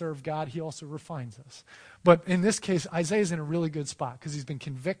as we serve God, he also refines us. But in this case, Isaiah's in a really good spot because he's been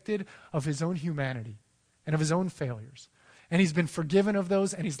convicted of his own humanity and of his own failures. And he's been forgiven of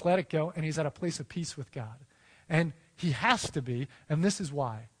those, and he's let it go, and he's at a place of peace with God. And he has to be, and this is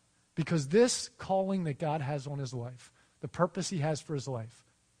why. Because this calling that God has on his life, the purpose he has for his life,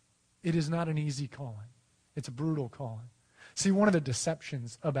 it is not an easy calling. It's a brutal calling. See, one of the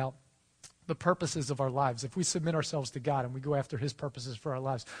deceptions about the purposes of our lives, if we submit ourselves to God and we go after his purposes for our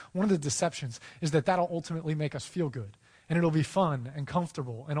lives, one of the deceptions is that that'll ultimately make us feel good. And it'll be fun and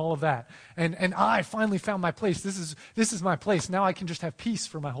comfortable and all of that. And I finally found my place. This is my place. Now I can just have peace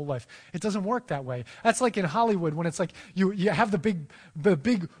for my whole life. It doesn't work that way. That's like in Hollywood when it's like you have the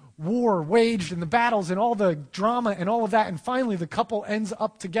big war waged and the battles and all the drama and all of that, and finally the couple ends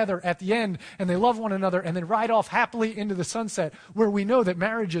up together at the end and they love one another and then ride off happily into the sunset, where we know that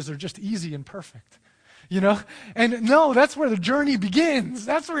marriages are just easy and perfect. And no, that's where the journey begins.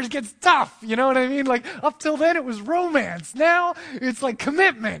 That's where it gets tough. You know what I mean? Like, up till then it was romance. Now it's like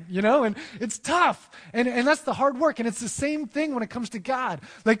commitment, and it's tough. And that's the hard work. And it's the same thing when it comes to God.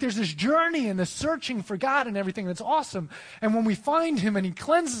 Like, there's this journey and this searching for God and everything. And it's awesome. And when we find him and he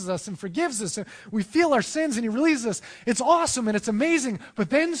cleanses us and forgives us and we feel our sins and he releases us, it's awesome and it's amazing. But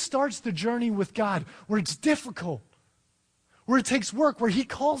then starts the journey with God, where it's difficult, where it takes work, where he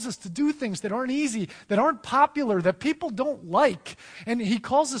calls us to do things that aren't easy, that aren't popular, that people don't like. And he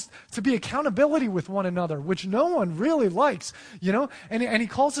calls us to be accountability with one another, which no one really likes, And he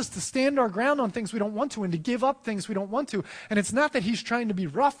calls us to stand our ground on things we don't want to and to give up things we don't want to. And it's not that he's trying to be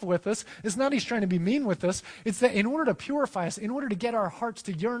rough with us. It's not he's trying to be mean with us. It's that in order to purify us, in order to get our hearts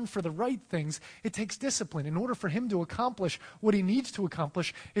to yearn for the right things, it takes discipline. In order for him to accomplish what he needs to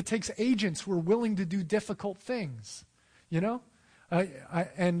accomplish, it takes agents who are willing to do difficult things.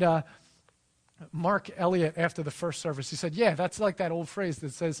 Mark Elliott, after the first service, he said, yeah, that's like that old phrase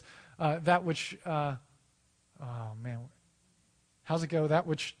that says, that which, how's it go? That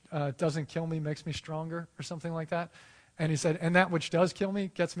which doesn't kill me makes me stronger, or something like that. And he said, and that which does kill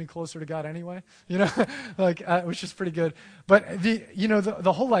me gets me closer to God anyway. Which is pretty good. But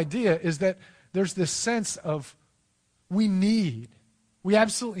the whole idea is that there's this sense of we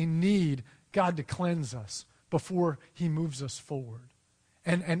absolutely need God to cleanse us before he moves us forward.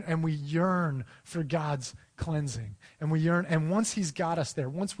 And we yearn for God's cleansing. And once he's got us there,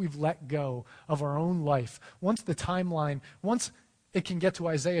 once we've let go of our own life, once it can get to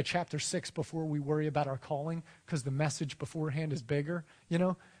Isaiah chapter 6 before we worry about our calling, because the message beforehand is bigger,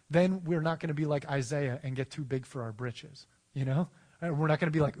 then we're not going to be like Isaiah and get too big for our britches, We're not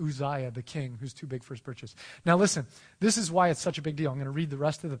going to be like Uzziah, the king, who's too big for his britches. Now listen, this is why it's such a big deal. I'm going to read the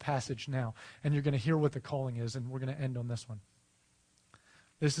rest of the passage now, and you're going to hear what the calling is, and we're going to end on this one.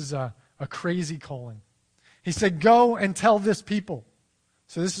 This is a crazy calling. He said, go and tell this people.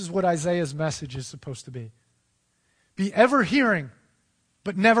 So this is what Isaiah's message is supposed to be. Be ever hearing,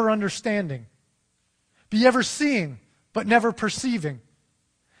 but never understanding. Be ever seeing, but never perceiving.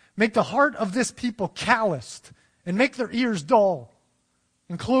 Make the heart of this people calloused, and make their ears dull,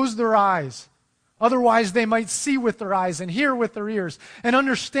 and close their eyes. Otherwise they might see with their eyes, and hear with their ears, and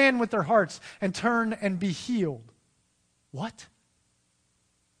understand with their hearts, and turn and be healed. What?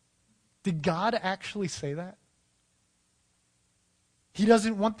 Did God actually say that? He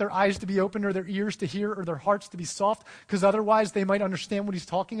doesn't want their eyes to be opened or their ears to hear or their hearts to be soft, because otherwise they might understand what he's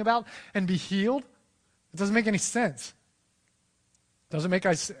talking about and be healed? It doesn't make any sense. It doesn't make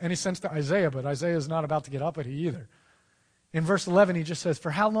any sense to Isaiah, but Isaiah is not about to get uppity either. In verse 11, he just says,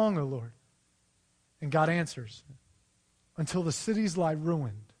 for how long, O Lord? And God answers, until the cities lie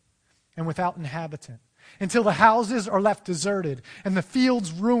ruined and without inhabitant, until the houses are left deserted and the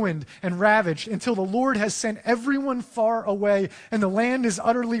fields ruined and ravaged, until the Lord has sent everyone far away and the land is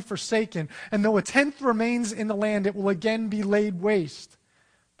utterly forsaken. And though a tenth remains in the land, it will again be laid waste.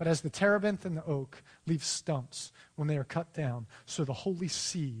 But as the terebinth and the oak leave stumps when they are cut down, so the holy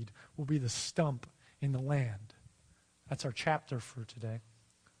seed will be the stump in the land. That's our chapter for today.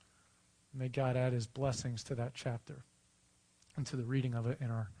 May God add his blessings to that chapter and to the reading of it in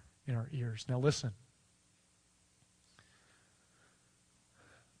our ears. Now listen.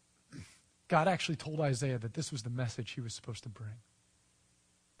 God actually told Isaiah that this was the message he was supposed to bring.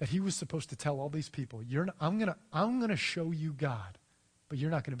 That he was supposed to tell all these people, I'm going to show you God, but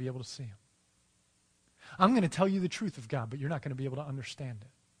you're not going to be able to see him. I'm going to tell you the truth of God, but you're not going to be able to understand it.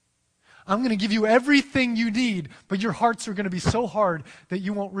 I'm going to give you everything you need, but your hearts are going to be so hard that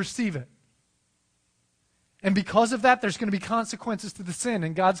you won't receive it. And because of that, there's going to be consequences to the sin,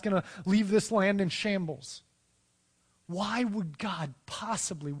 and God's going to leave this land in shambles. Why would God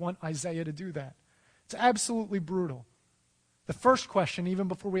possibly want Isaiah to do that? It's absolutely brutal. The first question, even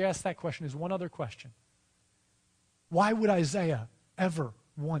before we ask that question, is one other question. Why would Isaiah ever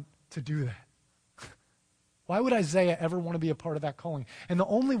want to do that? Why would Isaiah ever want to be a part of that calling? And the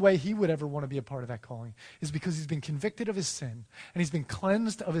only way he would ever want to be a part of that calling is because he's been convicted of his sin and he's been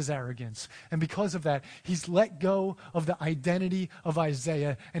cleansed of his arrogance. And because of that, he's let go of the identity of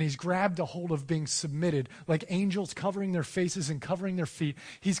Isaiah and he's grabbed a hold of being submitted, like angels covering their faces and covering their feet.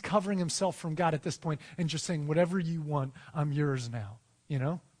 He's covering himself from God at this point and just saying, whatever you want, I'm yours now, you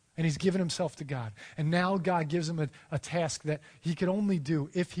know? And he's given himself to God. And now God gives him a task that he could only do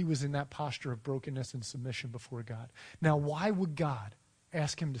if he was in that posture of brokenness and submission before God. Now, why would God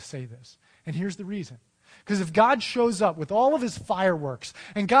ask him to say this? And here's the reason. Because if God shows up with all of his fireworks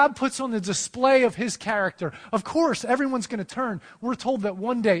and God puts on the display of his character, of course, everyone's going to turn. We're told that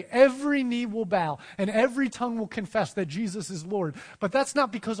one day every knee will bow and every tongue will confess that Jesus is Lord. But that's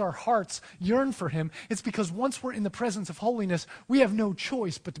not because our hearts yearn for him. It's because once we're in the presence of holiness, we have no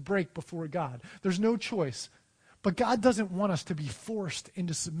choice but to break before God. There's no choice. But God doesn't want us to be forced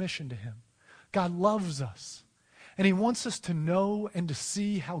into submission to him. God loves us. And he wants us to know and to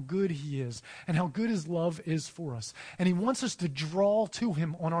see how good he is and how good his love is for us. And he wants us to draw to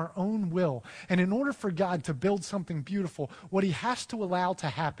him on our own will. And in order for God to build something beautiful, what he has to allow to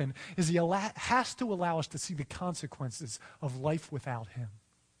happen is he has to allow us to see the consequences of life without him.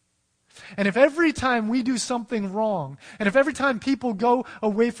 And if every time we do something wrong, and if every time people go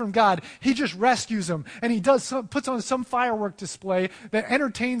away from God, he just rescues them, and he puts on some firework display that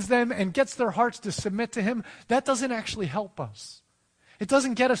entertains them and gets their hearts to submit to him, that doesn't actually help us. It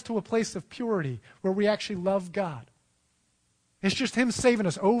doesn't get us to a place of purity where we actually love God. It's just him saving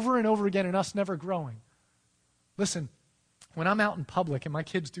us over and over again and us never growing. Listen, when I'm out in public and my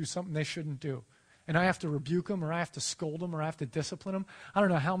kids do something they shouldn't do, and I have to rebuke them, or I have to scold them, or I have to discipline them, I don't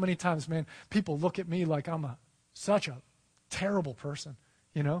know how many times, man, people look at me like I'm such a terrible person,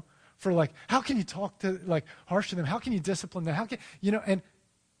 you know? For like, how can you talk harsh to them? How can you discipline them? How can, and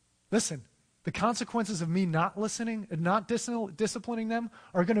listen, the consequences of me not listening and not disciplining them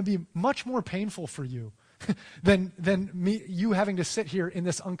are going to be much more painful for you than you having to sit here in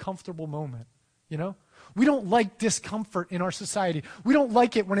this uncomfortable moment, you know? We don't like discomfort in our society. We don't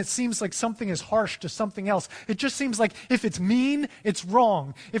like it when it seems like something is harsh to something else. It just seems like if it's mean, it's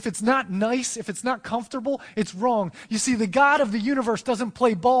wrong. If it's not nice, if it's not comfortable, it's wrong. You see, the God of the universe doesn't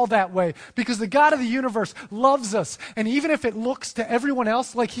play ball that way because the God of the universe loves us. And even if it looks to everyone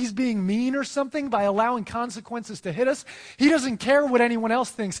else like he's being mean or something by allowing consequences to hit us, he doesn't care what anyone else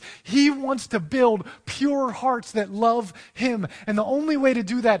thinks. He wants to build pure hearts that love him. And the only way to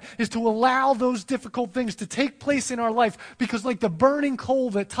do that is to allow those difficult things to take place in our life, because like the burning coal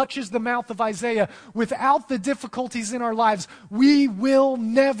that touches the mouth of Isaiah, without the difficulties in our lives, we will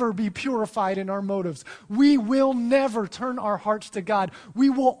never be purified in our motives. We will never turn our hearts to God. We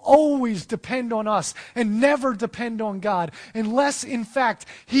will always depend on us and never depend on God, unless in fact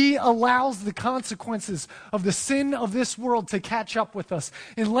he allows the consequences of the sin of this world to catch up with us,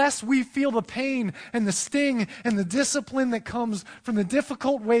 unless we feel the pain and the sting and the discipline that comes from the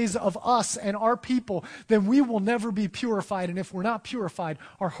difficult ways of us and our people, then we will never be purified. And if we're not purified,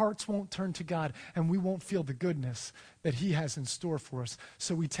 our hearts won't turn to God and we won't feel the goodness that he has in store for us.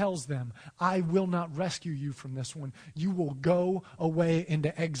 So he tells them, I will not rescue you from this one. You will go away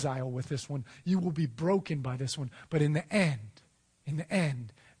into exile with this one. You will be broken by this one. But in the end,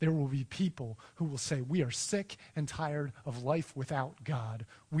 there will be people who will say, we are sick and tired of life without God.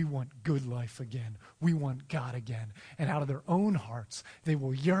 We want good life again. We want God again. And out of their own hearts, they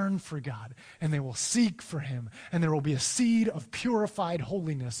will yearn for God and they will seek for him. And there will be a seed of purified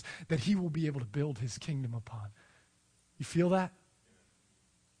holiness that he will be able to build his kingdom upon. You feel that?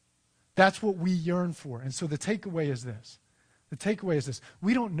 That's what we yearn for. And so the takeaway is this.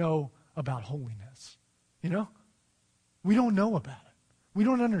 We don't know about holiness. You know? We don't know about it. We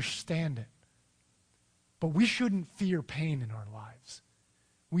don't understand it. But we shouldn't fear pain in our lives.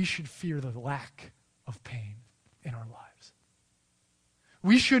 We should fear the lack of pain in our lives.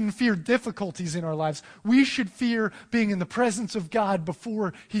 We shouldn't fear difficulties in our lives. We should fear being in the presence of God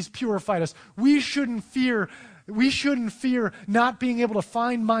before he's purified us. We shouldn't fear not being able to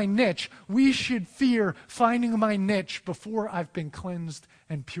find my niche. We should fear finding my niche before I've been cleansed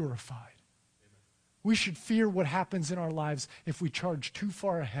and purified. We should fear what happens in our lives if we charge too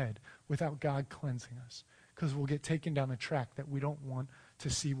far ahead without God cleansing us, because we'll get taken down the track that we don't want to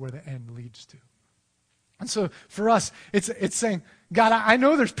see where the end leads to. And so for us, it's saying, God, I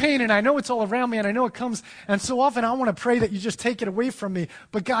know there's pain and I know it's all around me and I know it comes. And so often I want to pray that you just take it away from me.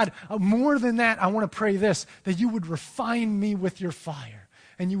 But God, more than that, I want to pray this, that you would refine me with your fire.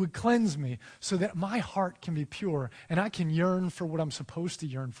 And you would cleanse me so that my heart can be pure and I can yearn for what I'm supposed to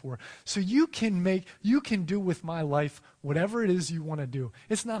yearn for. So you can do with my life whatever it is you want to do.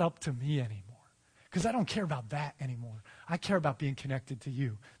 It's not up to me anymore. because I don't care about that anymore. I care about being connected to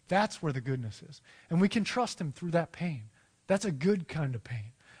you. That's where the goodness is. And we can trust him through that pain. That's a good kind of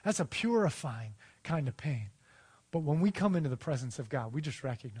pain. That's a purifying kind of pain. But when we come into the presence of God, we just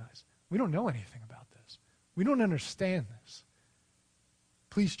recognize we don't know anything about this. We don't understand this.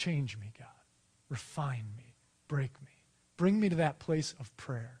 Please change me, God. Refine me. Break me. Bring me to that place of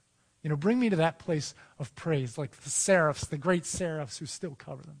prayer. Bring me to that place of praise, like the seraphs, the great seraphs who still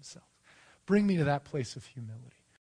cover themselves. Bring me to that place of humility.